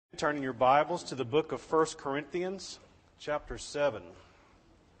turn in your Bibles to the book of 1 Corinthians, chapter 7.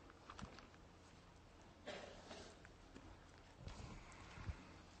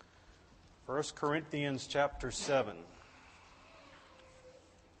 First Corinthians chapter 7.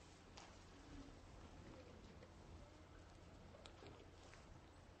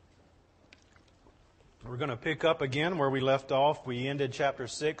 We're going to pick up again where we left off. We ended chapter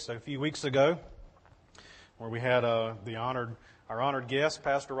 6 a few weeks ago, where we had our honored guest,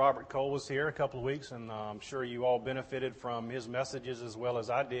 Pastor Robert Cole, was here a couple of weeks, and I'm sure you all benefited from his messages as well as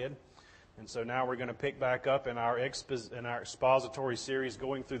I did. And so now we're going to pick back up in our expository series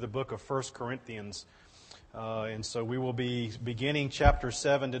going through the book of 1 Corinthians. And so we will be beginning chapter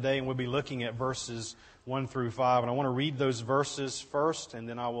 7 today, and we'll be looking at verses 1 through 5. And I want to read those verses first, and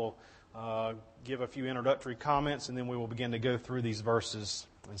then I will give a few introductory comments, and then we will begin to go through these verses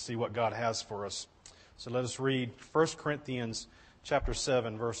and see what God has for us. So let us read 1 Corinthians chapter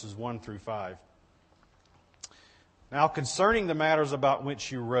 7, verses 1 through 5. Now concerning the matters about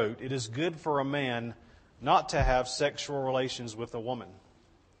which you wrote, it is good for a man not to have sexual relations with a woman.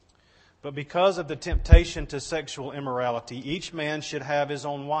 But because of the temptation to sexual immorality, each man should have his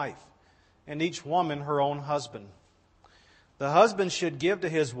own wife, and each woman her own husband. The husband should give to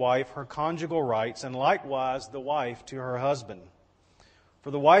his wife her conjugal rights, and likewise the wife to her husband. For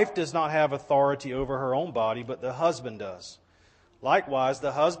the wife does not have authority over her own body, but the husband does. Likewise,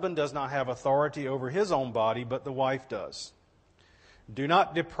 the husband does not have authority over his own body, but the wife does. Do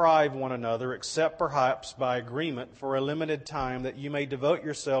not deprive one another, except perhaps by agreement for a limited time, that you may devote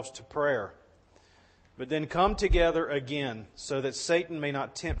yourselves to prayer. But then come together again, so that Satan may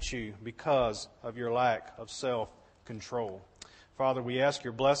not tempt you because of your lack of self-control. Father, we ask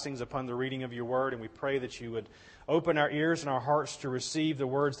your blessings upon the reading of your word, and we pray that you would open our ears and our hearts to receive the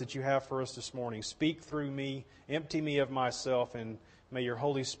words that you have for us this morning. Speak through me, empty me of myself, and may your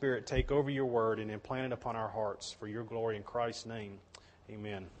Holy Spirit take over your word and implant it upon our hearts for your glory in Christ's name.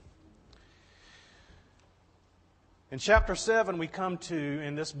 Amen. In chapter 7,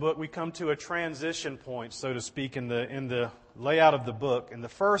 in this book, we come to a transition point, so to speak, in the layout of the book. In the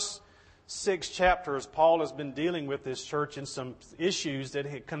first 6 chapters, Paul has been dealing with this church in some issues that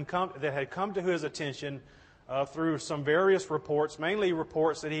had come to his attention through some various reports, mainly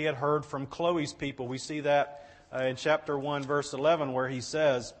reports that he had heard from Chloe's people. We see that in chapter 1, verse 11, where he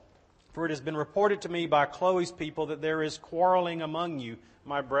says, "For it has been reported to me by Chloe's people that there is quarreling among you,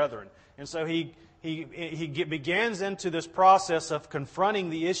 my brethren." And so he begins into this process of confronting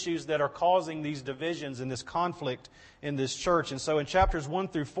the issues that are causing these divisions and this conflict in this church. And so in chapters 1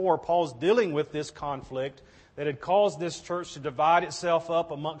 through 4, Paul's dealing with this conflict that had caused this church to divide itself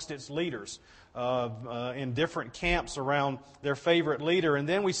up amongst its leaders in different camps around their favorite leader. And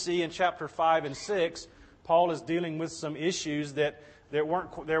then we see in chapter 5 and 6, Paul is dealing with some issues that they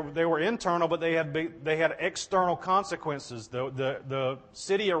were internal, but they had external consequences. The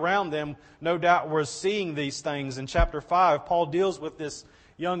city around them, no doubt, was seeing these things. In chapter 5, Paul deals with this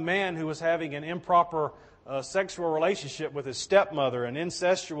young man who was having an improper sexual relationship with his stepmother, an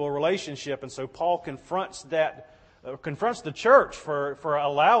incestual relationship, and so Paul confronts the church for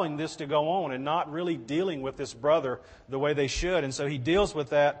allowing this to go on and not really dealing with this brother the way they should. And so he deals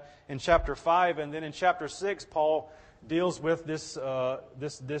with that in chapter 5, and then in chapter 6, Paul deals with this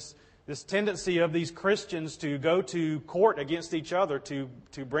tendency of these Christians to go to court against each other, to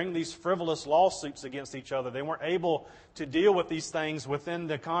bring these frivolous lawsuits against each other. They weren't able to deal with these things within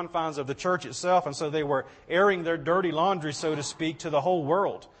the confines of the church itself, and so they were airing their dirty laundry, so to speak, to the whole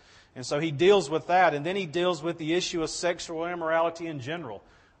world. And so he deals with that, and then he deals with the issue of sexual immorality in general.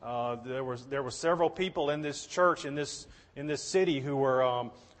 There were several people in this church, in this city, who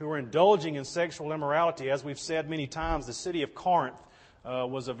were indulging in sexual immorality. As we've said many times, the city of Corinth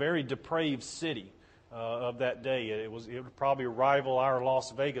was a very depraved city of that day. It would probably rival our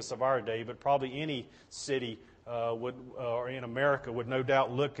Las Vegas of our day, but probably any city in America would no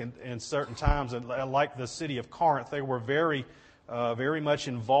doubt look in certain times like the city of Corinth. They were very much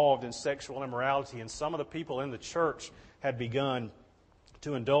involved in sexual immorality, and some of the people in the church had begun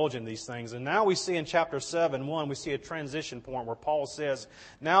to indulge in these things. And now we see in chapter 7:1, we see a transition point where Paul says,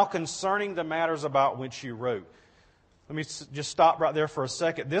 "Now concerning the matters about which you wrote." Let me just stop right there for a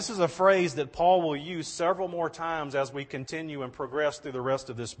second. This is a phrase that Paul will use several more times as we continue and progress through the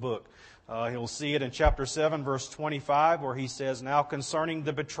rest of this book. He'll see it in chapter 7, verse 25, where he says, "Now concerning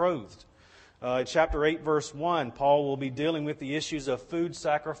the betrothed." Chapter 8, verse 1, Paul will be dealing with the issues of food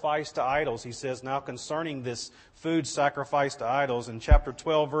sacrificed to idols. He says, "Now concerning this food sacrificed to idols." In chapter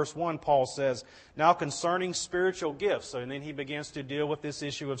 12, verse 1, Paul says, "Now concerning spiritual gifts." And then he begins to deal with this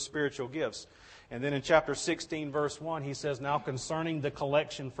issue of spiritual gifts. And then in chapter 16, verse 1, he says, now concerning the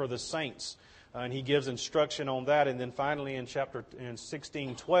collection for the saints. And he gives instruction on that. And then finally in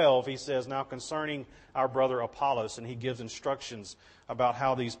 16:12, he says, now concerning our brother Apollos. And he gives instructions about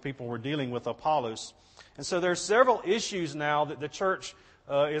how these people were dealing with Apollos. And so there are several issues now that the church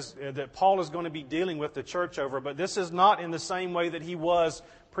that Paul is going to be dealing with the church over. But this is not in the same way that he was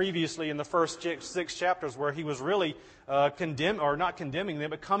previously in the first 6 chapters, where he was really not condemning them,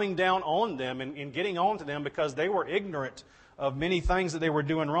 but coming down on them and getting on to them because they were ignorant of many things that they were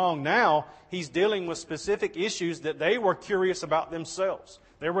doing wrong. Now he's dealing with specific issues that they were curious about themselves.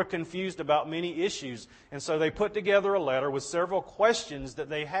 They were confused about many issues. And so they put together a letter with several questions that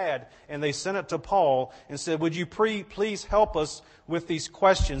they had, and they sent it to Paul and said, would you please help us with these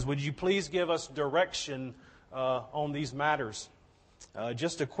questions? Would you please give us direction on these matters?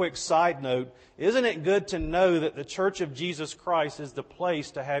 Just a quick side note, isn't it good to know that the Church of Jesus Christ is the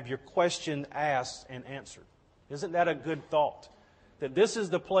place to have your question asked and answered? Isn't that a good thought? That this is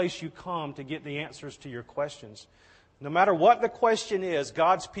the place you come to get the answers to your questions. No matter what the question is,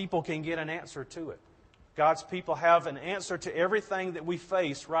 God's people can get an answer to it. God's people have an answer to everything that we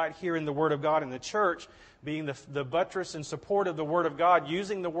face right here in the Word of God. In the church, being the buttress and support of the Word of God,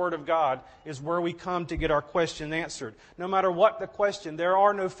 using the Word of God, is where we come to get our question answered. No matter what the question, there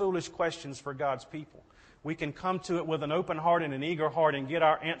are no foolish questions for God's people. We can come to it with an open heart and an eager heart and get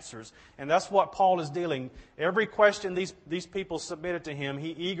our answers. And that's what Paul is dealing. Every question these people submitted to him, he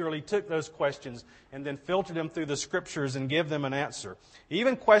eagerly took those questions and then filtered them through the Scriptures and gave them an answer.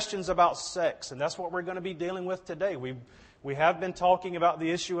 Even questions about sex, and that's what we're going to be dealing with today. We have been talking about the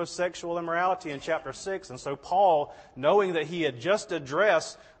issue of sexual immorality in chapter 6, and so Paul, knowing that he had just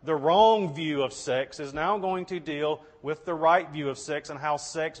addressed the wrong view of sex, is now going to deal with the right view of sex and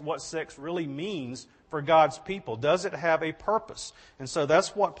what sex really means for God's people. Does it have a purpose? And so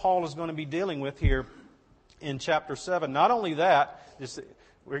that's what Paul is going to be dealing with here in chapter 7. Not only that,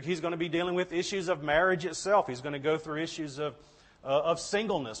 he's going to be dealing with issues of marriage itself. He's going to go through issues of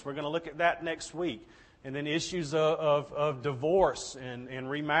singleness. We're going to look at that next week. And then issues of divorce and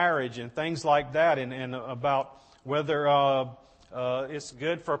remarriage and things like that, and about whether it's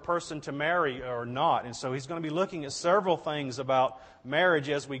good for a person to marry or not. And so he's going to be looking at several things about marriage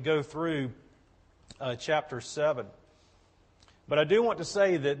as we go through chapter 7. But I do want to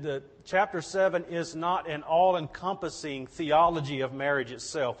say that chapter 7 is not an all-encompassing theology of marriage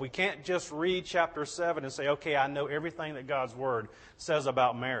itself. We can't just read chapter 7 and say, okay, I know everything that God's Word says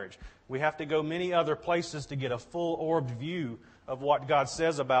about marriage. We have to go many other places to get a full-orbed view of what God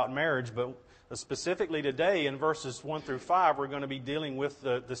says about marriage. But specifically today, in verses 1 through 5, we're going to be dealing with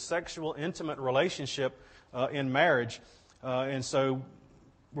the sexual, intimate relationship in marriage. And so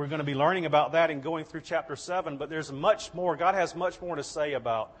we're going to be learning about that and going through chapter 7, but there's much more. God has much more to say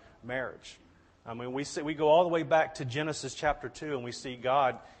about marriage. I mean, we go all the way back to Genesis chapter 2, and we see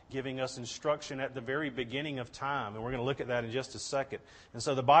God giving us instruction at the very beginning of time, and we're going to look at that in just a second. And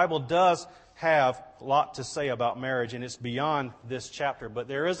so the Bible does have a lot to say about marriage, and it's beyond this chapter, but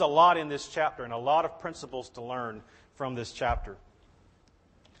there is a lot in this chapter and a lot of principles to learn from this chapter.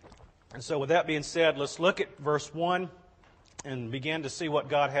 And so with that being said, let's look at verse 1 and begin to see what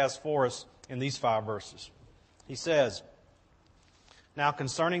God has for us in these 5 verses. He says, now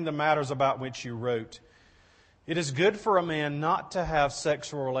concerning the matters about which you wrote, it is good for a man not to have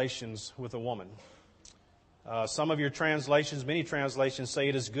sexual relations with a woman. Some of your translations, many translations say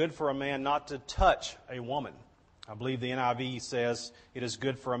it is good for a man not to touch a woman. I believe the NIV says it is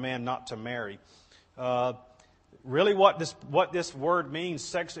good for a man not to marry. Really what this word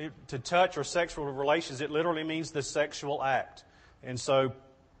means, to touch or sexual relations, it literally means the sexual act. And so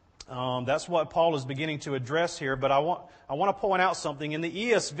that's what Paul is beginning to address here. But I want to point out something. In the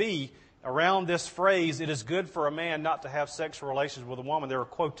ESV, around this phrase, it is good for a man not to have sexual relations with a woman, there are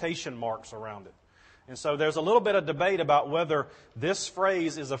quotation marks around it. And so there's a little bit of debate about whether this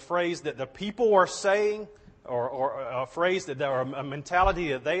phrase is a phrase that the people are saying, or a phrase or a mentality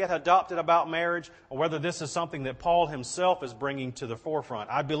that they had adopted about marriage, or whether this is something that Paul himself is bringing to the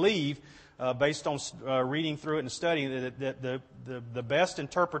forefront. I believe, based on reading through it and studying, that the best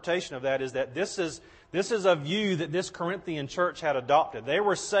interpretation of that is that this is a view that this Corinthian church had adopted. They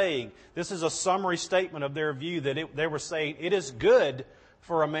were saying, this is a summary statement of their view, that they were saying it is good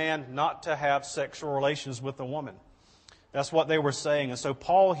for a man not to have sexual relations with a woman. That's what they were saying. And so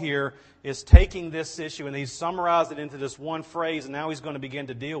Paul here is taking this issue and he's summarized it into this one phrase, and now he's going to begin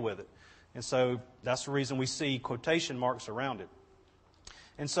to deal with it. And so that's the reason we see quotation marks around it.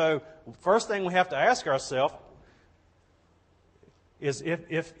 And so first thing we have to ask ourselves, is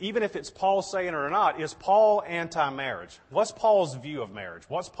even if it's Paul saying it or not, is Paul anti-marriage? What's Paul's view of marriage?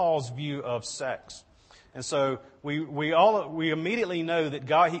 What's Paul's view of sex? And so we immediately know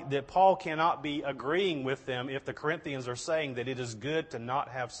that Paul cannot be agreeing with them if the Corinthians are saying that it is good to not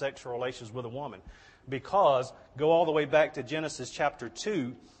have sexual relations with a woman. Because go all the way back to Genesis chapter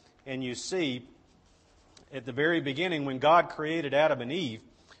 2, and you see at the very beginning when God created Adam and Eve,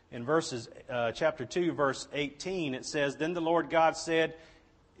 in chapter 2, verse 18, it says, "Then the Lord God said,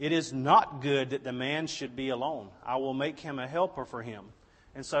 'It is not good that the man should be alone. I will make him a helper for him.'"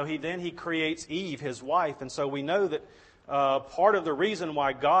 And so he creates Eve, his wife. And so we know that part of the reason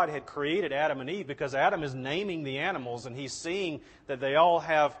why God had created Adam and Eve, because Adam is naming the animals and he's seeing that they all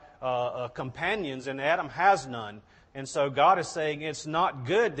have companions and Adam has none. And so God is saying it's not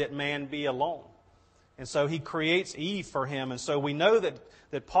good that man be alone. And so he creates Eve for him. And so we know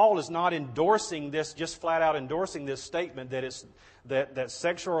that Paul is not endorsing this, just flat out endorsing this statement that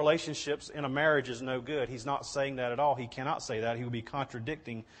sexual relationships in a marriage is no good. He's not saying that at all. He cannot say that. He would be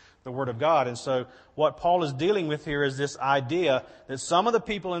contradicting the Word of God. And so what Paul is dealing with here is this idea that some of the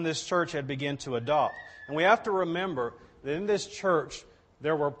people in this church had begun to adopt. And we have to remember that in this church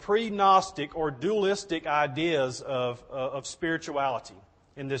there were pre-Gnostic or dualistic ideas of spirituality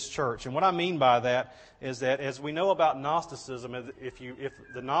in this church. And what I mean by that is that as we know about Gnosticism, if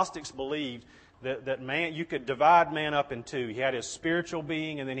the Gnostics believed that man, you could divide man up in two. He had his spiritual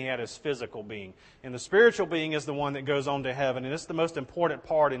being and then he had his physical being. And the spiritual being is the one that goes on to heaven, and it's the most important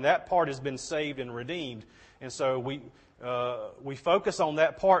part, and that part has been saved and redeemed. And so we focus on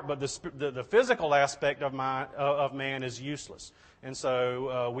that part, but the physical aspect of man is useless. And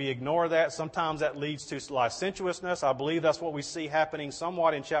so we ignore that. Sometimes that leads to licentiousness. I believe that's what we see happening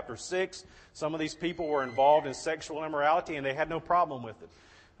somewhat in chapter 6. Some of these people were involved in sexual immorality and they had no problem with it.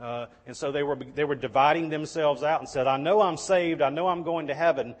 And so they were dividing themselves out and said, "I know I'm saved, I know I'm going to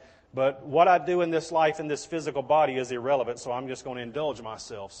heaven, but what I do in this life, in this physical body is irrelevant, so I'm just going to indulge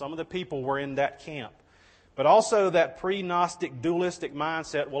myself." Some of the people were in that camp. But also that pre-Gnostic dualistic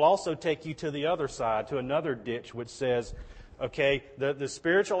mindset will also take you to the other side, to another ditch, which says, okay, the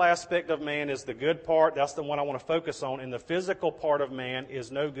spiritual aspect of man is the good part. That's the one I want to focus on. And the physical part of man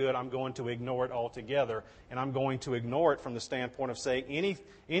is no good. I'm going to ignore it altogether. And I'm going to ignore it from the standpoint of saying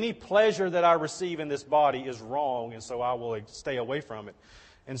any pleasure that I receive in this body is wrong, and so I will stay away from it.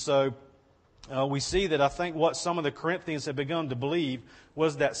 And so we see that I think what some of the Corinthians had begun to believe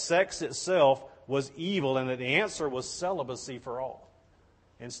was that sex itself was evil and that the answer was celibacy for all.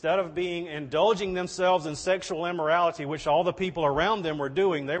 Instead of indulging themselves in sexual immorality, which all the people around them were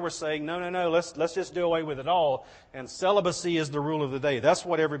doing, they were saying, no, let's just do away with it all. And celibacy is the rule of the day. That's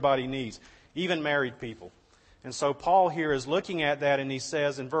what everybody needs, even married people. And so Paul here is looking at that, and he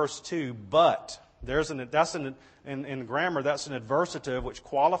says in verse 2, "But." In grammar, that's an adversative which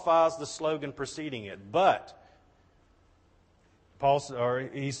qualifies the slogan preceding it. But.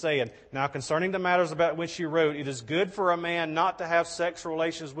 He's saying, "Now concerning the matters about which you wrote, it is good for a man not to have sexual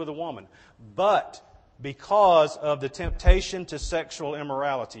relations with a woman. But because of the temptation to sexual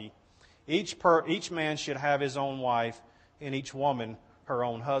immorality, each man should have his own wife, and each woman her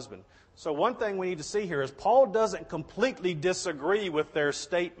own husband." So one thing we need to see here is Paul doesn't completely disagree with their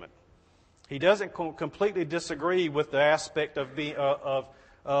statement. He doesn't completely disagree with the aspect of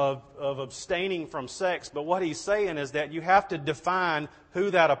abstaining from sex, but what he's saying is that you have to define who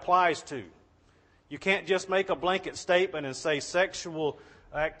that applies to. You can't just make a blanket statement and say sexual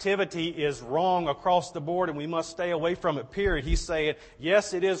activity is wrong across the board and we must stay away from it, period. He's saying,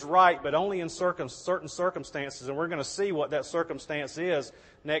 yes, it is right, but only in certain circumstances, and we're going to see what that circumstance is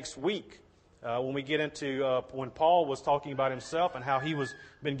next week when we get into when Paul was talking about himself and how he was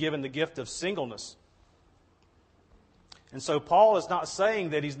been given the gift of singleness. And so Paul is not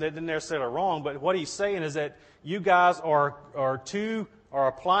saying that he's necessarily wrong, but what he's saying is that you guys are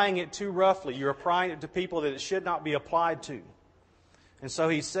applying it too roughly. You're applying it to people that it should not be applied to. And so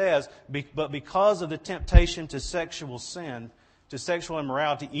he says, but because of the temptation to sexual sin, to sexual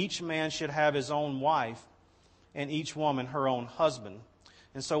immorality, each man should have his own wife and each woman her own husband.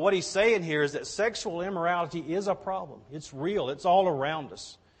 And so what he's saying here is that sexual immorality is a problem. It's real. It's all around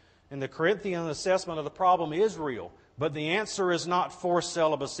us. And the Corinthian assessment of the problem is real. But the answer is not forced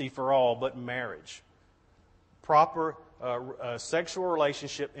celibacy for all, but marriage. Proper sexual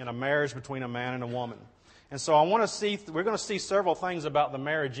relationship in a marriage between a man and a woman. And so we're going to see several things about the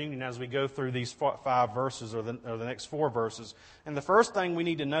marriage union as we go through these 5 verses or the next 4 verses. And the first thing we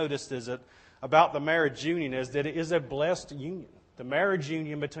need to notice is that about the marriage union is that it is a blessed union. The marriage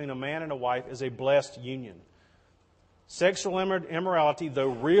union between a man and a wife is a blessed union. Sexual immorality, though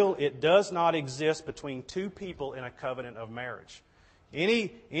real, it does not exist between two people in a covenant of marriage.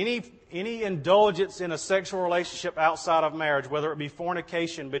 Any indulgence in a sexual relationship outside of marriage, whether it be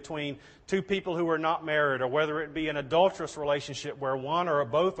fornication between two people who are not married, or whether it be an adulterous relationship where one or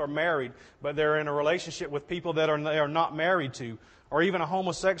both are married, but they're in a relationship with people that they are not married to, or even a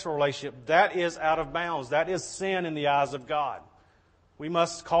homosexual relationship, that is out of bounds. That is sin in the eyes of God. We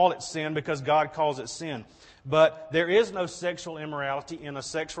must call it sin because God calls it sin. But there is no sexual immorality in a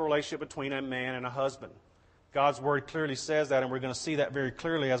sexual relationship between a man and a husband. God's Word clearly says that, and we're going to see that very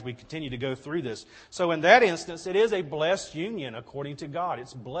clearly as we continue to go through this. So in that instance, it is a blessed union according to God.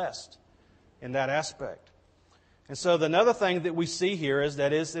 It's blessed in that aspect. And so another thing that we see here is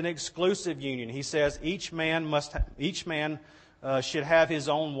that it's an exclusive union. He says each man should have his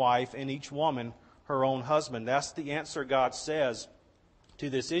own wife, and each woman her own husband. That's the answer God says to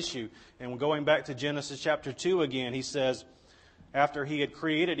this issue. And going back to Genesis chapter 2 again, he says, after he had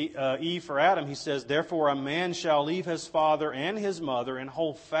created Eve for Adam, he says, "Therefore a man shall leave his father and his mother and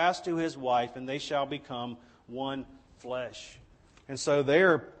hold fast to his wife, and they shall become one flesh." And so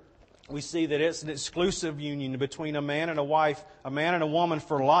there we see that it's an exclusive union between a man and a wife, a man and a woman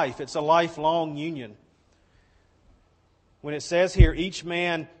for life. It's a lifelong union. When it says here, each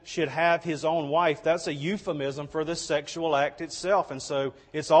man should have his own wife, that's a euphemism for the sexual act itself. And so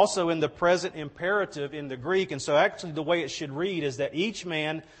it's also in the present imperative in the Greek. And so actually the way it should read is that each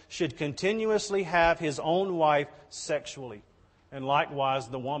man should continuously have his own wife sexually. And likewise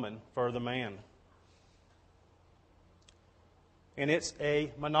the woman for the man. And it's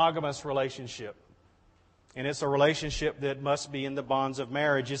a monogamous relationship. And it's a relationship that must be in the bonds of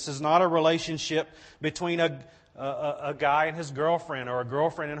marriage. This is not a relationship between a guy and his girlfriend, or a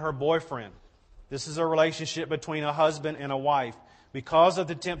girlfriend and her boyfriend. This is a relationship between a husband and a wife. Because of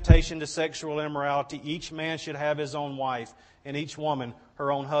the temptation to sexual immorality, each man should have his own wife, and each woman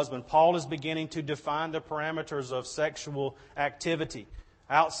her own husband. Paul is beginning to define the parameters of sexual activity.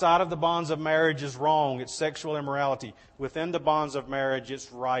 Outside of the bonds of marriage is wrong. It's sexual immorality. Within the bonds of marriage,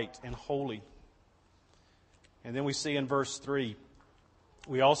 it's right and holy. And then we see in verse 3,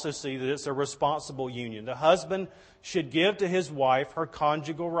 we also see that it's a responsible union. The husband should give to his wife her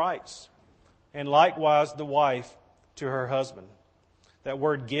conjugal rights, and likewise the wife to her husband. That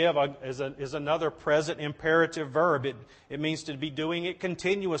word give is another present imperative verb. It means to be doing it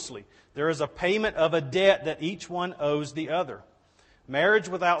continuously. There is a payment of a debt that each one owes the other. Marriage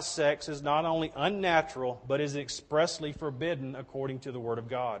without sex is not only unnatural, but is expressly forbidden according to the Word of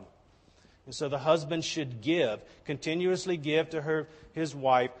God. And so the husband should continuously give to his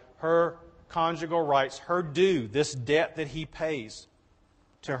wife, her conjugal rights, her due, this debt that he pays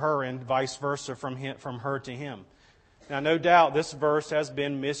to her, and vice versa from her to him. Now, no doubt this verse has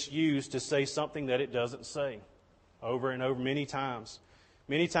been misused to say something that it doesn't say over and over many times.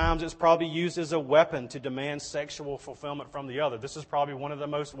 Many times it's probably used as a weapon to demand sexual fulfillment from the other. This is probably one of the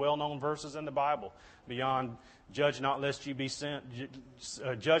most well-known verses in the Bible, beyond judge not lest you be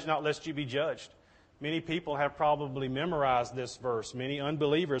judged. Many people have probably memorized this verse. Many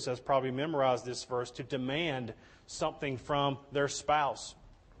unbelievers have probably memorized this verse to demand something from their spouse.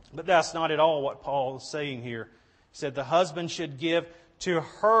 But that's not at all what Paul is saying here. He said the husband should give to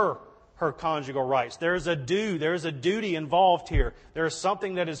her conjugal rights. There is a due, there is a duty involved here. There is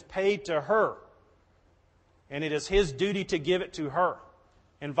something that is paid to her. And it is his duty to give it to her,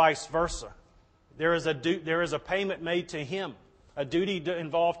 and vice versa. There is a payment made to him, a duty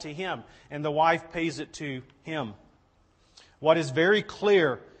involved to him, and the wife pays it to him. What is very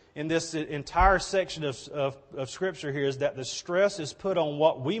clear in this entire section of Scripture here is that the stress is put on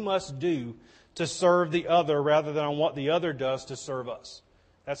what we must do to serve the other rather than on what the other does to serve us.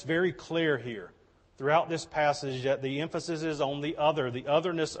 That's very clear here throughout this passage, that the emphasis is on the other, the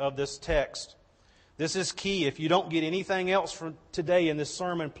otherness of this text. This is key. If you don't get anything else from today in this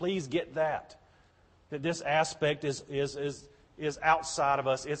sermon, please get that this aspect is outside of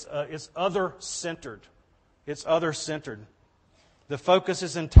us. It's other-centered. It's other-centered. The focus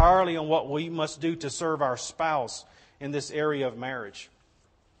is entirely on what we must do to serve our spouse in this area of marriage.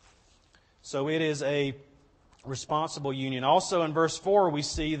 So it is a responsible union. Also in verse 4 we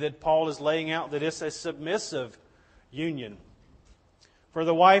see that Paul is laying out that it's a submissive union. For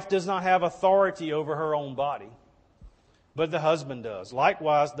the wife does not have authority over her own body, but the husband does.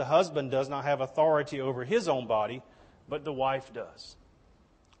 Likewise, the husband does not have authority over his own body, but the wife does.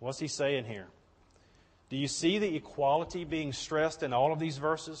 What's he saying here? Do you see the equality being stressed in all of these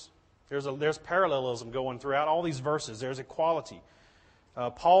verses? There's parallelism going throughout all these verses. There's equality.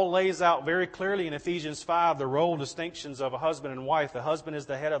 Paul lays out very clearly in Ephesians 5 the role distinctions of a husband and wife. The husband is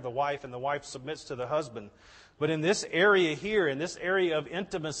the head of the wife, and the wife submits to the husband. But in this area here, in this area of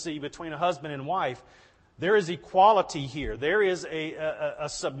intimacy between a husband and wife, There is equality here. There is a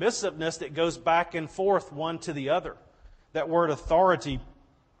submissiveness that goes back and forth one to the other. That word authority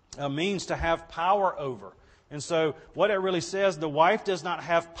means to have power over. And so what it really says, the wife does not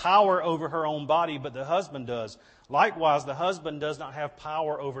have power over her own body, but the husband does. Likewise, the husband does not have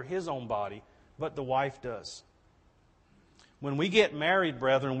power over his own body, but the wife does. When we get married,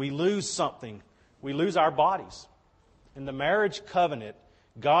 brethren, we lose something. We lose our bodies. In the marriage covenant,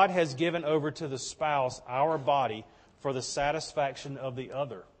 God has given over to the spouse our body for the satisfaction of the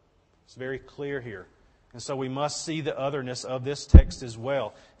other. It's very clear here. And so we must see the otherness of this text as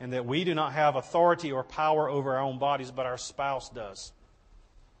well, and that we do not have authority or power over our own bodies, but our spouse does.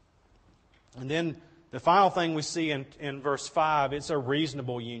 And then the final thing we see in verse 5, it's a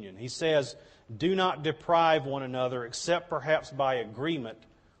reasonable union. He says, do not deprive one another, except perhaps by agreement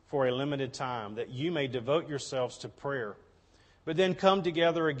for a limited time, that you may devote yourselves to prayer. But then come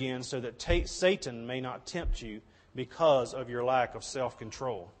together again so that Satan may not tempt you because of your lack of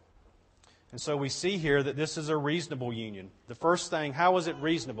self-control. And so we see here that this is a reasonable union. The first thing, how is it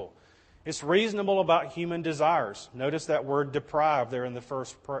reasonable? It's reasonable about human desires. Notice that word deprive there in the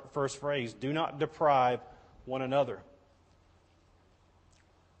first phrase. Do not deprive one another.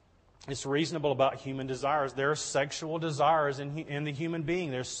 It's reasonable about human desires. There are sexual desires in the human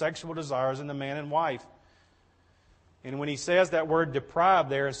being. There's sexual desires in the man and wife. And when he says that word deprive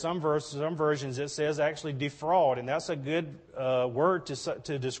there, in some versions it says actually defraud. And that's a good word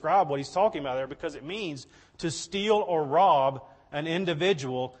to describe what he's talking about there, because it means to steal or rob an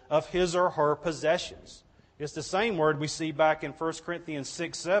individual of his or her possessions. It's the same word we see back in 1 Corinthians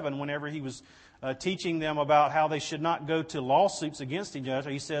 6:7 whenever he was teaching them about how they should not go to lawsuits against each other.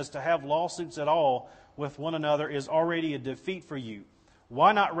 He says to have lawsuits at all with one another is already a defeat for you.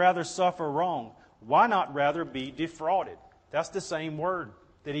 Why not rather suffer wrong? Why not rather be defrauded? That's the same word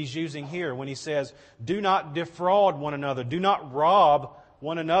that he's using here when he says, do not defraud one another. Do not rob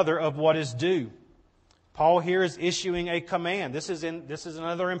one another of what is due. Paul here is issuing a command. This is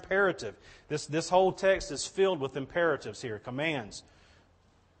another imperative. This whole text is filled with imperatives here, commands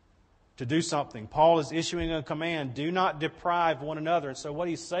to do something. Paul is issuing a command, do not deprive one another. And so what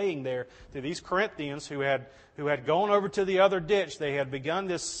he's saying there to these Corinthians who had gone over to the other ditch, they had begun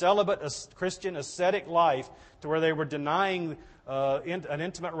this celibate Christian ascetic life to where they were denying an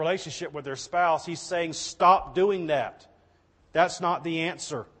intimate relationship with their spouse. He's saying, stop doing that. That's not the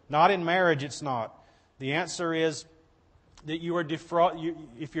answer. Not in marriage, it's not. The answer is that you are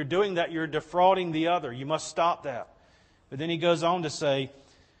if you're doing that, you're defrauding the other. You must stop that. But then he goes on to say,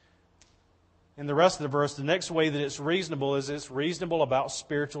 in the rest of the verse, the next way that it's reasonable is it's reasonable about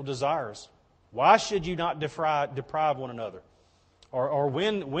spiritual desires. Why should you not deprive one another? Or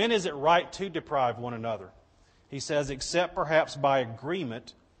when is it right to deprive one another? He says, except perhaps by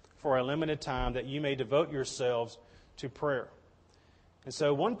agreement for a limited time, that you may devote yourselves to prayer. And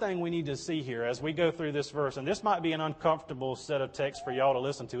so one thing we need to see here as we go through this verse, and this might be an uncomfortable set of texts for y'all to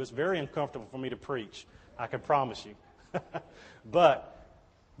listen to. It's very uncomfortable for me to preach, I can promise you. But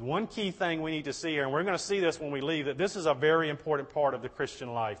one key thing we need to see here, and we're going to see this when we leave, that this is a very important part of the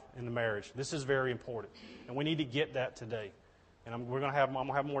Christian life in the marriage. This is very important, and we need to get that today. And I'm going to have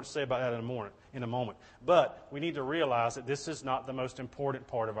more to say about that in a moment. But we need to realize that this is not the most important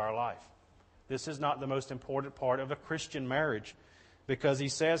part of our life. This is not the most important part of a Christian marriage, because he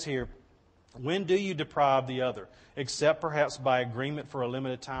says here, when do you deprive the other? Except perhaps by agreement for a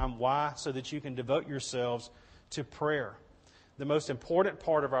limited time. Why? So that you can devote yourselves to prayer. The most important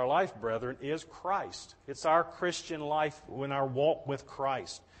part of our life, brethren, is Christ. It's our Christian life in our walk with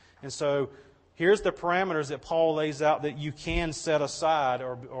Christ. And so here's the parameters that Paul lays out that you can set aside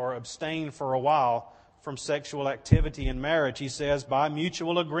or abstain for a while from sexual activity in marriage. He says by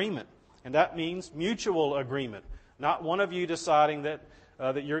mutual agreement. And that means mutual agreement. Not one of you deciding that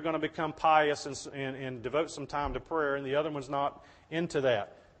you're going to become pious and devote some time to prayer, and the other one's not into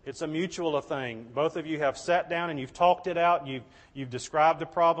that. It's a mutual thing. Both of you have sat down and you've talked it out. You've described the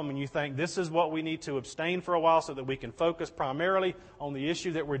problem, and you think this is what we need to abstain for a while so that we can focus primarily on the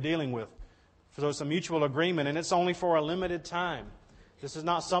issue that we're dealing with. So it's a mutual agreement, and it's only for a limited time. This is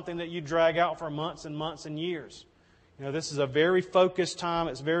not something that you drag out for months and months and years. You know, this is a very focused time.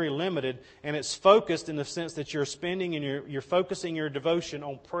 It's very limited, and it's focused in the sense that you're spending and you're focusing your devotion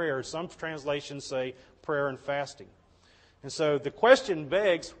on prayer. Some translations say prayer and fasting. And so the question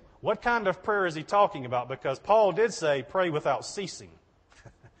begs, what kind of prayer is he talking about? Because Paul did say, pray without ceasing.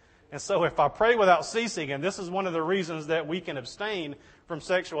 And so if I pray without ceasing, and this is one of the reasons that we can abstain from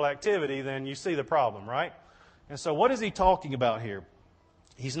sexual activity, then you see the problem, right? And so what is he talking about here?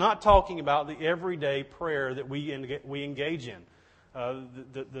 He's not talking about the everyday prayer that we engage in.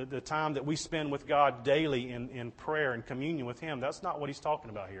 the time that we spend with God daily in prayer and communion with Him. That's not what he's talking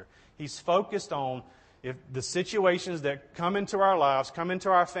about here. He's focused on if the situations that come into our lives, come into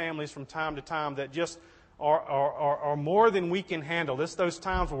our families from time to time that just are more than we can handle. It's those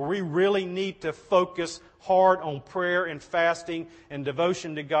times where we really need to focus hard on prayer and fasting and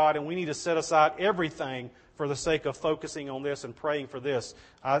devotion to God, and we need to set aside everything for the sake of focusing on this and praying for this.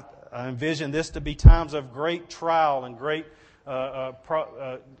 I envision this to be times of great trial and great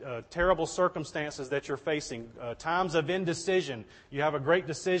terrible circumstances that you're facing, times of indecision. You have a great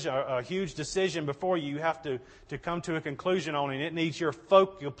decision, a huge decision before you. You have to come to a conclusion on it, and it needs your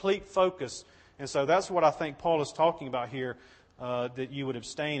complete focus. And so that's what I think Paul is talking about here, that you would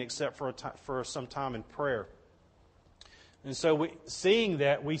abstain except for some time in prayer. And so seeing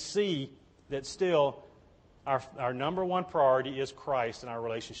that, we see that still our number one priority is Christ and our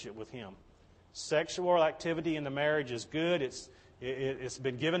relationship with Him. Sexual activity in the marriage is good. It's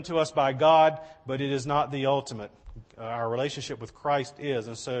been given to us by God, but it is not the ultimate. Our relationship with Christ is.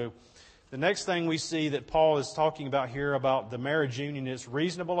 And so the next thing we see that Paul is talking about here about the marriage union is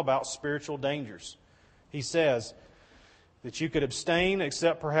reasonable about spiritual dangers. He says that you could abstain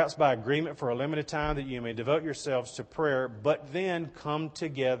except perhaps by agreement for a limited time, that you may devote yourselves to prayer, but then come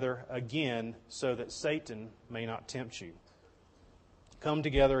together again so that Satan may not tempt you. Come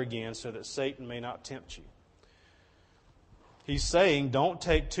together again so that Satan may not tempt you. He's saying don't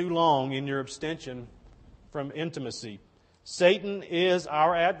take too long in your abstention from intimacy. Satan is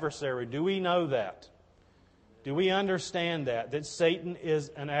our adversary. Do we know that? Do we understand that Satan is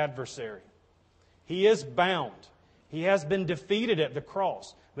an adversary? He is bound. He has been defeated at the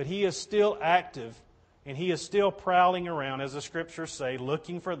cross, but he is still active, and he is still prowling around, as the Scriptures say,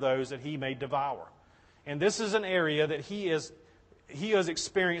 looking for those that he may devour. And this is an area that he is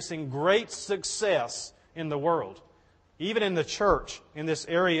experiencing great success in the world, even in the church, in this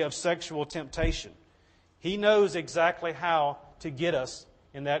area of sexual temptation. He knows exactly how to get us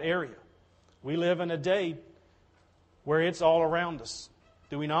in that area. We live in a day where it's all around us.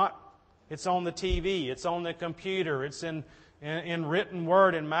 Do we not? It's on the TV. It's on the computer. It's in written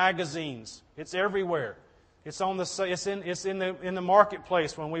word in magazines. It's everywhere. It's in the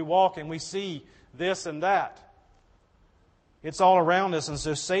marketplace when we walk and we see this and that. It's all around us, and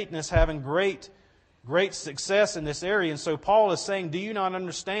so Satan is having great success in this area. And so Paul is saying, do you not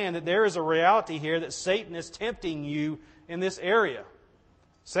understand that there is a reality here that Satan is tempting you in this area?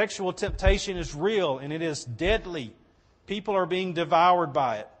 Sexual temptation is real, and it is deadly. People are being devoured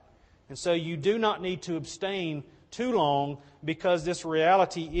by it. And so you do not need to abstain too long, because this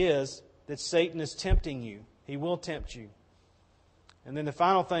reality is that Satan is tempting you. He will tempt you. And then the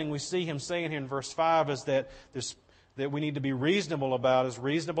final thing we see him saying here in verse 5 is that we need to be reasonable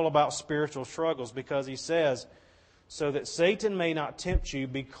about spiritual struggles, because he says, so that Satan may not tempt you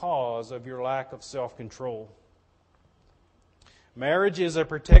because of your lack of self-control. Marriage is a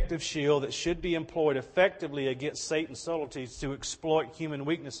protective shield that should be employed effectively against Satan's subtleties to exploit human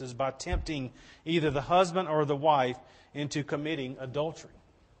weaknesses by tempting either the husband or the wife into committing adultery.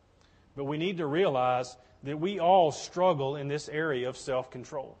 But we need to realize that we all struggle in this area of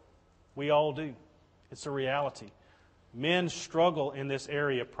self-control. We all do. It's a reality. Men struggle in this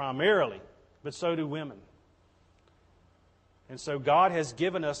area primarily, but so do women. And so God has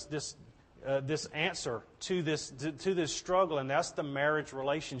given us this answer to this struggle, and that's the marriage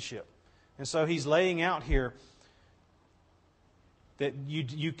relationship. And so He's laying out here that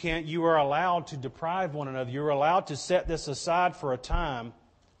you are allowed to deprive one another. You're allowed to set this aside for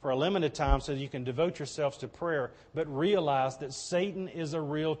a limited time, so that you can devote yourselves to prayer. But realize that Satan is a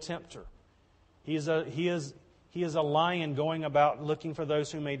real tempter. He is a lion going about looking for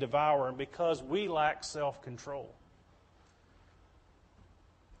those who may devour, and because we lack self-control.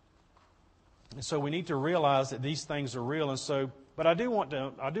 And so we need to realize that these things are real. And so, but I do want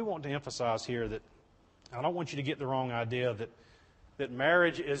to emphasize here that I don't want you to get the wrong idea that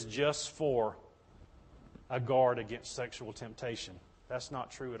marriage is just for a guard against sexual temptation. That's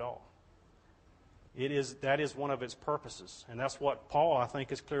not true at all. That is one of its purposes, and that's what Paul, I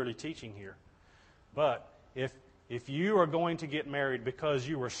think, is clearly teaching here. But if you are going to get married because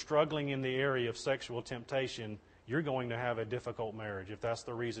you are struggling in the area of sexual temptation, you're going to have a difficult marriage if that's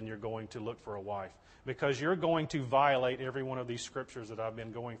the reason you're going to look for a wife. Because you're going to violate every one of these scriptures that I've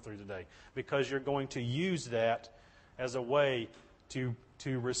been going through today. Because you're going to use that as a way to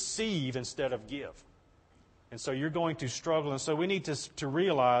receive instead of give. And so you're going to struggle. And so we need to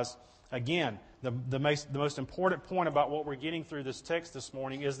realize, again, the most important point about what we're getting through this text this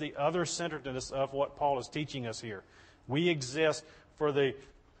morning is the other-centeredness of what Paul is teaching us here. We exist for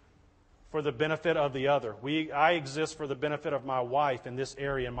for the benefit of the other. I exist for the benefit of my wife in this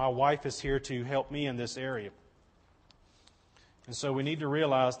area, and my wife is here to help me in this area. And so we need to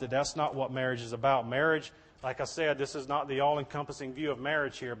realize that that's not what marriage is about. Marriage, like I said, this is not the all-encompassing view of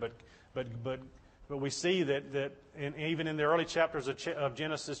marriage here, but we see that even in the early chapters of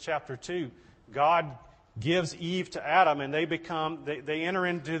Genesis chapter 2, God gives Eve to Adam, and they enter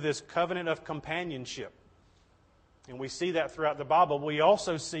into this covenant of companionship. And we see that throughout the Bible. We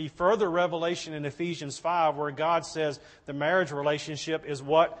also see further revelation in Ephesians 5 where God says the marriage relationship is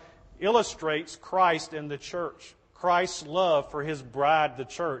what illustrates Christ in the church. Christ's love for His bride, the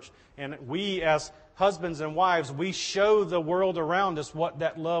church. And we as husbands and wives, we show the world around us what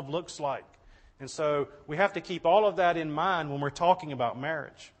that love looks like. And so we have to keep all of that in mind when we're talking about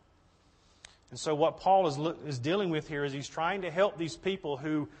marriage. And so what Paul is dealing with here is he's trying to help these people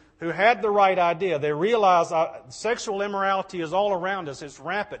who had the right idea. They realize sexual immorality is all around us. It's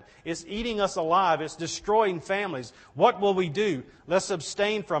rampant. It's eating us alive. It's destroying families. What will we do? Let's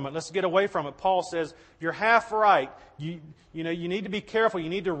abstain from it. Let's get away from it. Paul says, you're half right. You need to be careful. You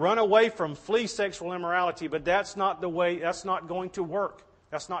need to run away from, flee sexual immorality, but that's not the way, that's not going to work.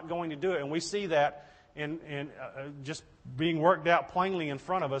 That's not going to do it. And we see that in just being worked out plainly in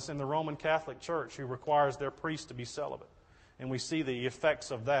front of us in the Roman Catholic Church, who requires their priests to be celibate. And we see the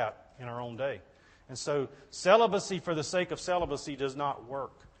effects of that in our own day. And so celibacy for the sake of celibacy does not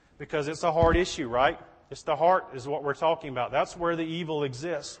work, because it's a hard issue, right? It's the heart is what we're talking about. That's where the evil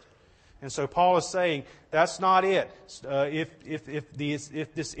exists. And so Paul is saying that's not it. If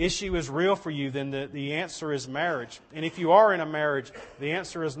this issue is real for you, then the answer is marriage. And if you are in a marriage, the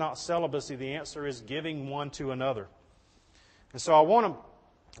answer is not celibacy. The answer is giving one to another. And so I want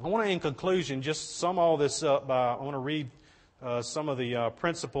to, in conclusion, just sum all this up by, I want to read some of the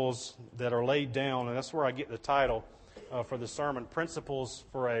principles that are laid down, and that's where I get the title for the sermon, Principles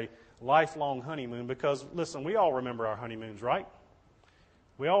for a Lifelong Honeymoon, because, listen, we all remember our honeymoons, right?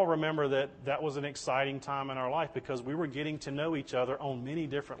 We all remember that was an exciting time in our life because we were getting to know each other on many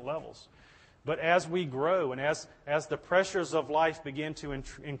different levels. But as we grow and as the pressures of life begin to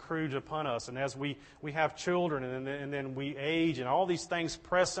intrude upon us, and as we have children and then we age and all these things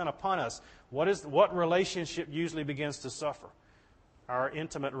press in upon us, what relationship usually begins to suffer? Our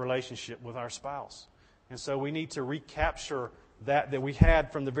intimate relationship with our spouse. And so we need to recapture that we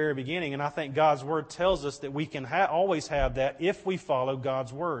had from the very beginning. And I think God's Word tells us that we can always have that if we follow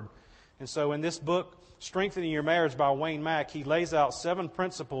God's Word. And so in this book, Strengthening Your Marriage by Wayne Mack, he lays out 7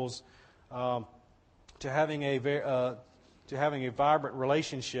 principles to having a vibrant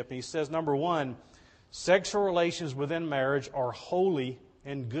relationship. And he says, number 1, sexual relations within marriage are holy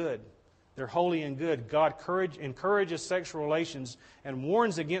and good. They're holy and good. God encourages sexual relations and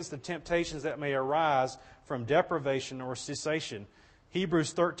warns against the temptations that may arise from deprivation or cessation.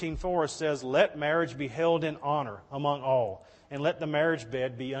 Hebrews 13:4 says, let marriage be held in honor among all, and let the marriage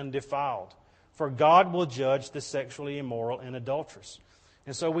bed be undefiled. For God will judge the sexually immoral and adulterous.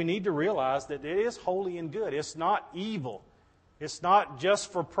 And so we need to realize that it is holy and good. It's not evil. It's not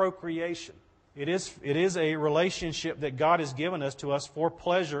just for procreation. It is a relationship that God has given us to us for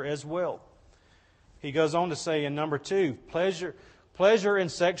pleasure as well. He goes on to say in number 2, pleasure in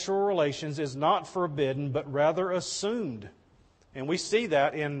sexual relations is not forbidden, but rather assumed. And we see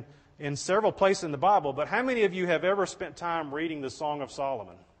that in several places in the Bible. But how many of you have ever spent time reading the Song of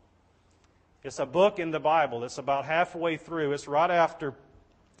Solomon? It's a book in the Bible. It's about halfway through. It's right after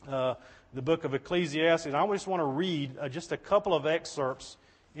the book of Ecclesiastes. And I just want to read just a couple of excerpts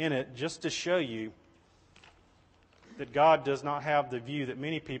in it just to show you that God does not have the view that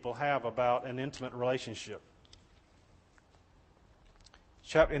many people have about an intimate relationship.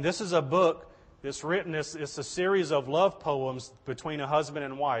 And this is a book that's written, it's a series of love poems between a husband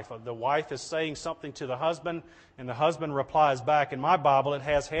and wife. The wife is saying something to the husband, and the husband replies back. In my Bible, it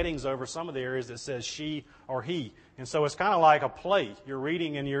has headings over some of the areas that says she or he. And so it's kind of like a play. You're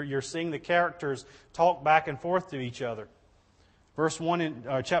reading and you're seeing the characters talk back and forth to each other.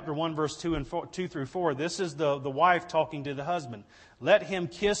 Chapter 1, verse 2 through 4, this is the wife talking to the husband. Let him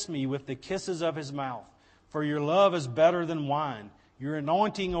kiss me with the kisses of his mouth, for your love is better than wine. Your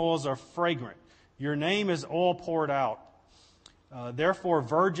anointing oils are fragrant. Your name is oil poured out. Therefore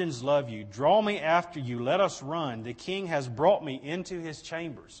virgins love you. Draw me after you. Let us run. The king has brought me into his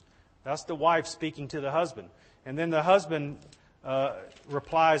chambers. That's the wife speaking to the husband. And then the husband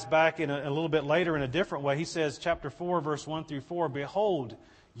replies back in a little bit later in a different way. He says, chapter 4, verse 1 through 4, behold,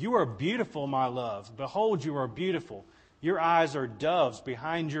 you are beautiful, my love. Behold, you are beautiful. Your eyes are doves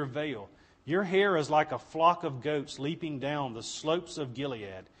behind your veil. Your hair is like a flock of goats leaping down the slopes of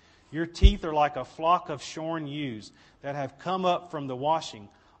Gilead. Your teeth are like a flock of shorn ewes that have come up from the washing.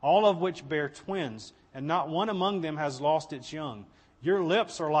 all of which bear twins, and not one among them has lost its young. Your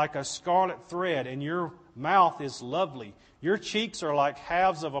lips are like a scarlet thread, and your mouth is lovely. Your cheeks are like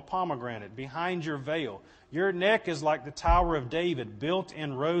halves of a pomegranate behind your veil. Your neck is like the Tower of David, built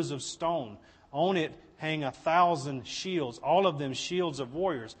in rows of stone. On it hang 1,000 shields, all of them shields of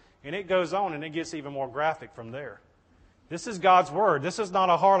warriors. And it goes on, and it gets even more graphic from there. This is God's Word. This is not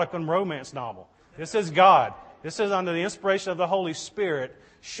a Harlequin romance novel. This is God. This is under the inspiration of the Holy Spirit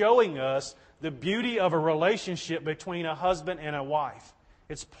showing us the beauty of a relationship between a husband and a wife.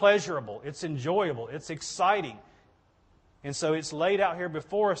 It's pleasurable. It's enjoyable. It's exciting. And so it's laid out here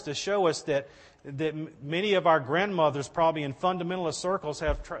before us to show us that many of our grandmothers, probably in fundamentalist circles,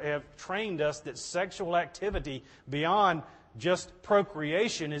 have trained us that sexual activity beyond just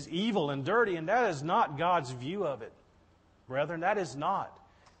procreation is evil and dirty, and that is not God's view of it. Brethren, that is not.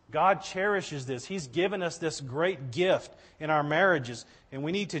 God cherishes this. He's given us this great gift in our marriages, and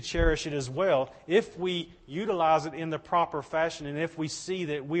we need to cherish it as well if we utilize it in the proper fashion and if we see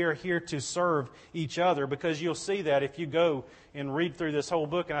that we are here to serve each other, because you'll see that if you go and read through this whole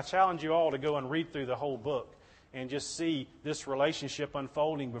book, and I challenge you all to go and read through the whole book and just see this relationship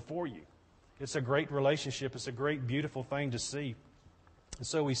unfolding before you. It's a great relationship. It's a great, beautiful thing to see. And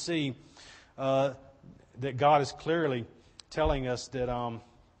so we see that God is clearly telling us that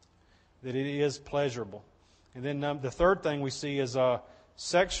it is pleasurable. And then the third thing we see is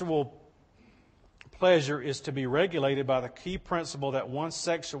sexual pleasure is to be regulated by the key principle that one's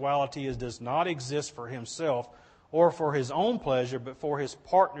sexuality does not exist for himself or for his own pleasure, but for his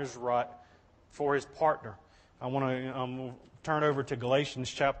partner's right, for his partner. I want to turn over to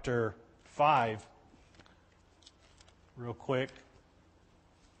Galatians chapter 5 real quick.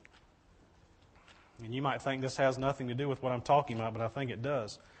 And you might think this has nothing to do with what I'm talking about, but I think it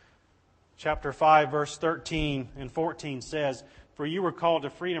does. Chapter 5, verse 13 and 14 says, "For you were called to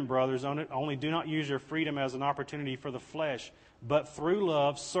freedom, brothers, only do not use your freedom as an opportunity for the flesh, but through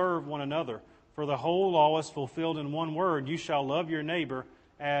love serve one another. For the whole law is fulfilled in one word, you shall love your neighbor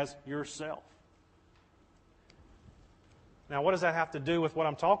as yourself." Now, what does that have to do with what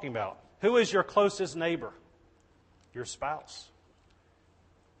I'm talking about? Who is your closest neighbor? Your spouse.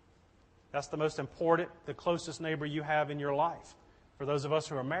 That's the most important, the closest neighbor you have in your life, for those of us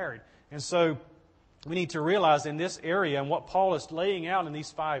who are married. And so we need to realize in this area, and what Paul is laying out in these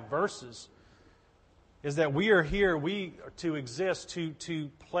 5 verses, is that we are here, we are to exist, to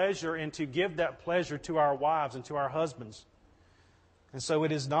pleasure and to give that pleasure to our wives and to our husbands. And so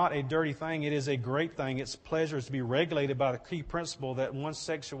it is not a dirty thing, it is a great thing. Its pleasure is to be regulated by the key principle that one's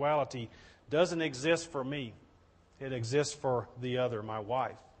sexuality doesn't exist for me. It exists for the other, my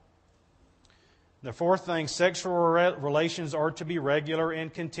wife. The fourth thing, sexual relations are to be regular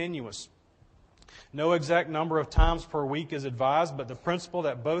and continuous. No exact number of times per week is advised, but the principle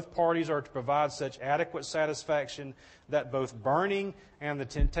that both parties are to provide such adequate satisfaction that both burning and the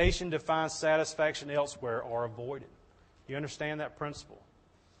temptation to find satisfaction elsewhere are avoided. You understand that principle?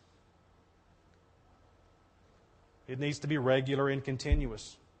 It needs to be regular and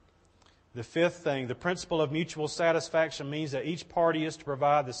continuous. The fifth thing, the principle of mutual satisfaction means that each party is to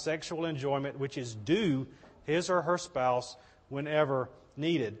provide the sexual enjoyment which is due his or her spouse whenever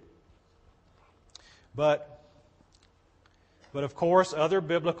needed. But of course, other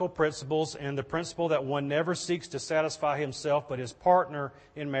biblical principles and the principle that one never seeks to satisfy himself but his partner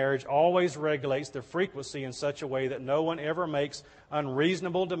in marriage always regulates the frequency in such a way that no one ever makes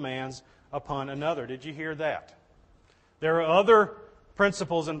unreasonable demands upon another. Did you hear that? There are other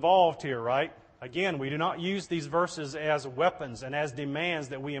principles involved here, right? Again, we do not use these verses as weapons and as demands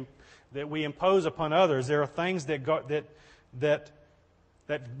that we impose upon others. There are things that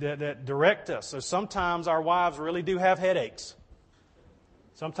direct us. So sometimes our wives really do have headaches.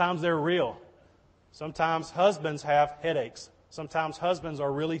 Sometimes they're real. Sometimes husbands have headaches. Sometimes husbands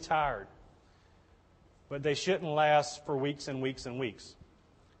are really tired. But they shouldn't last for weeks and weeks and weeks.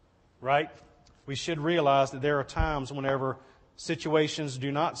 Right? We should realize that there are times whenever situations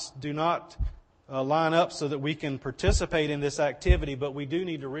do not line up so that we can participate in this activity, but we do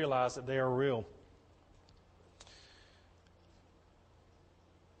need to realize that they are real.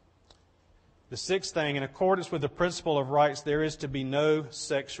 The sixth thing, in accordance with the principle of rights, there is to be no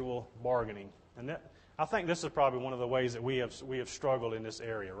sexual bargaining. And I think this is probably one of the ways that we have struggled in this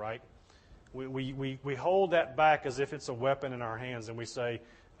area, right? We hold that back as if it's a weapon in our hands, and we say,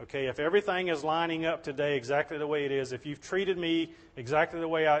 okay, if everything is lining up today exactly the way it is, if you've treated me exactly the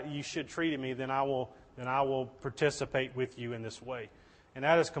way you should treat me, then I will participate with you in this way. And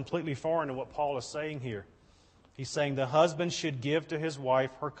that is completely foreign to what Paul is saying here. He's saying the husband should give to his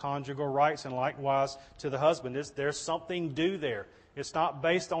wife her conjugal rights, and likewise to the husband. There's something due there. It's not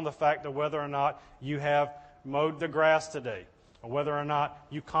based on the fact of whether or not you have mowed the grass today, or whether or not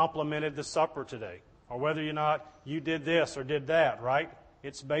you complimented the supper today, or whether or not you did this or did that, right?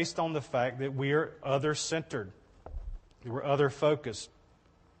 It's based on the fact that we are other-centered. We're other-focused.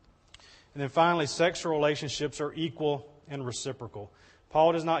 And then finally, sexual relationships are equal and reciprocal.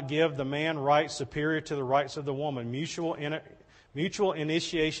 Paul does not give the man rights superior to the rights of the woman. Mutual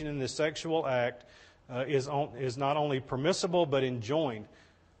initiation in the sexual act is not only permissible but enjoined.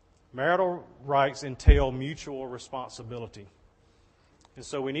 Marital rights entail mutual responsibility. And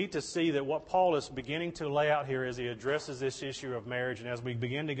so we need to see that what Paul is beginning to lay out here as he addresses this issue of marriage, and as we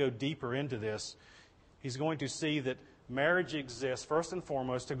begin to go deeper into this, he's going to see that marriage exists first and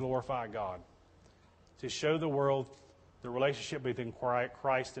foremost to glorify God, to show the world the relationship between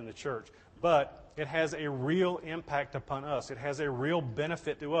Christ and the church. But it has a real impact upon us. It has a real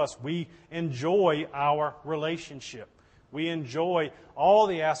benefit to us. We enjoy our relationship. We enjoy all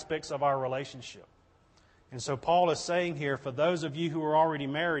the aspects of our relationship. And so Paul is saying here, for those of you who are already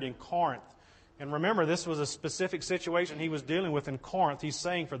married in Corinth, and remember this was a specific situation he was dealing with in Corinth, he's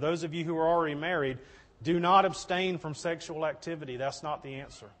saying for those of you who are already married, do not abstain from sexual activity. That's not the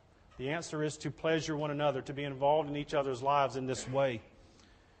answer. The answer is to pleasure one another, to be involved in each other's lives in this way.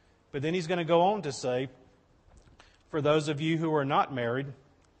 But then he's going to go on to say, for those of you who are not married,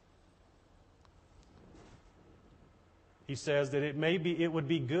 he says that it would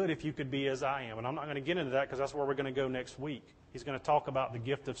be good if you could be as I am. And I'm not going to get into that because that's where we're going to go next week. He's going to talk about the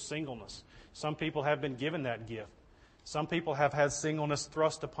gift of singleness. Some people have been given that gift. Some people have had singleness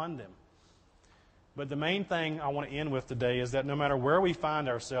thrust upon them. But the main thing I want to end with today is that no matter where we find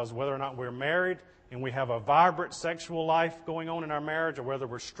ourselves, whether or not we're married and we have a vibrant sexual life going on in our marriage, or whether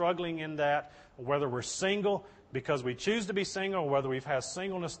we're struggling in that, or whether we're single because we choose to be single, or whether we've had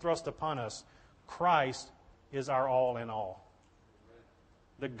singleness thrust upon us, Christ is our all in all.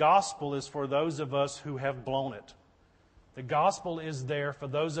 The gospel is for those of us who have blown it. The gospel is there for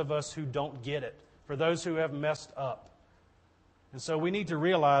those of us who don't get it, for those who have messed up. And so we need to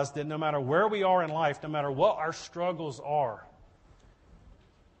realize that no matter where we are in life, no matter what our struggles are,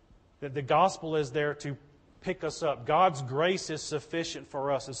 that the gospel is there to pick us up. God's grace is sufficient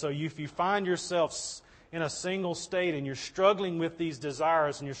for us. And so if you find yourself in a single state and you're struggling with these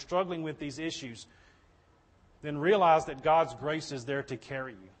desires and you're struggling with these issues, then realize that God's grace is there to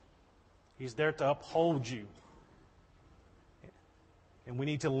carry you. He's there to uphold you. And we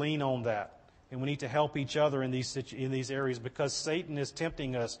need to lean on that. And we need to help each other in these areas, because Satan is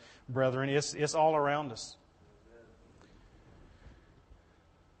tempting us, brethren. It's all around us.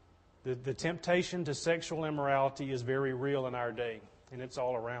 The temptation to sexual immorality is very real in our day, and it's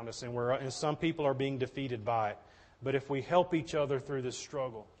all around us. And some people are being defeated by it. But if we help each other through this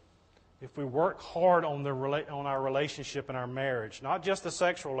struggle, if we work hard on our relationship and our marriage, not just the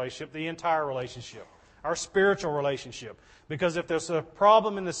sexual relationship, the entire relationship, our spiritual relationship. Because if there's a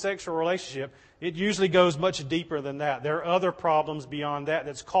problem in the sexual relationship, it usually goes much deeper than that. There are other problems beyond that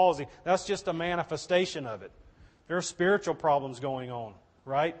that's causing. That's just a manifestation of it. There are spiritual problems going on,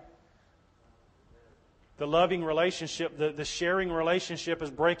 right? The loving relationship, the sharing relationship is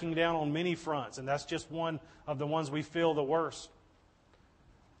breaking down on many fronts, and that's just one of the ones we feel the worst.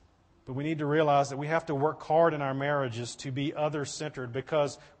 But we need to realize that we have to work hard in our marriages to be other-centered,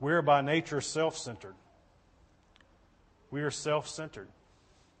 because we're by nature self-centered. We are self-centered.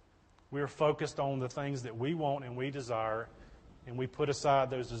 We are focused on the things that we want and we desire, and we put aside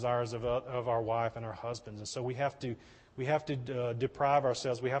those desires of our wife and our husbands. And so we have to deprive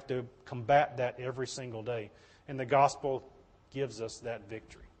ourselves. We have to combat that every single day. And the gospel gives us that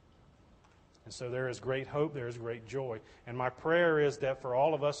victory. And so there is great hope, there is great joy. And my prayer is that for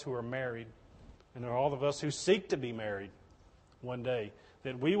all of us who are married, and all of us who seek to be married one day,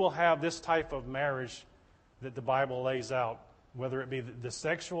 that we will have this type of marriage that the Bible lays out, whether it be the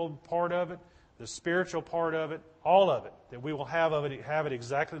sexual part of it, the spiritual part of it, all of it, that we will have it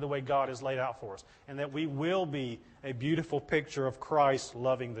exactly the way God has laid out for us, and that we will be a beautiful picture of Christ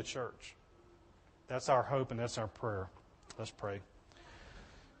loving the church. That's our hope and that's our prayer. Let's pray.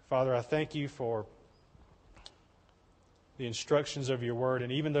 Father, I thank you for the instructions of your word.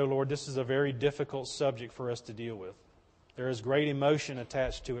 And even though, Lord, this is a very difficult subject for us to deal with, there is great emotion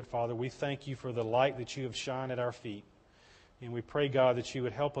attached to it, Father. We thank you for the light that you have shined at our feet. And we pray, God, that you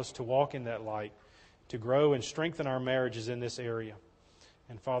would help us to walk in that light, to grow and strengthen our marriages in this area.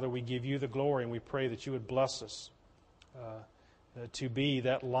 And Father, we give you the glory, and we pray that you would bless us to be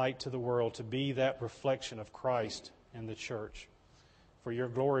that light to the world, to be that reflection of Christ and the church. For your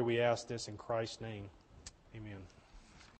glory we ask this in Christ's name. Amen.